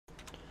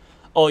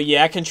Oh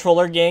yeah,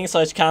 controller gang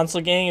 /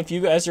 console gang, if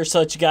you guys are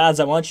such gods,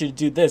 I want you to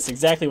do this,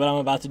 exactly what I'm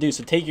about to do.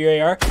 So take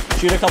your AR,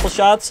 shoot a couple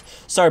shots,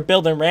 start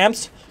building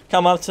ramps,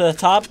 come up to the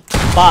top,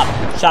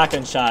 bop,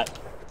 shotgun shot.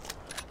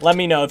 Let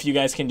me know if you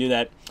guys can do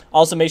that.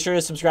 Also, make sure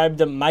to subscribe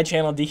to my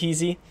channel,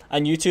 Deheezy,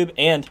 on YouTube,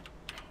 and...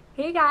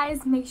 Hey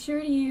guys, make sure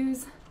to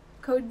use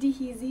code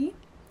Deheezy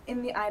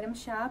in the item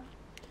shop.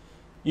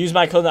 Use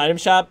my code in the item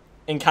shop,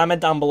 and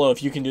comment down below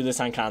if you can do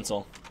this on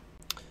console.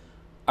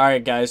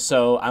 Alright guys,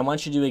 so I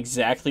want you to do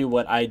exactly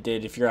what I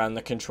did if you're on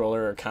the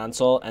controller or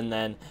console, and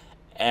then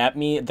at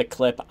me the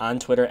clip on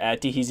Twitter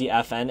at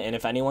DeheezyFN, and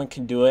if anyone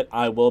can do it,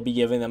 I will be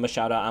giving them a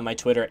shout out on my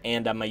Twitter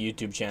and on my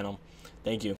YouTube channel. Thank you.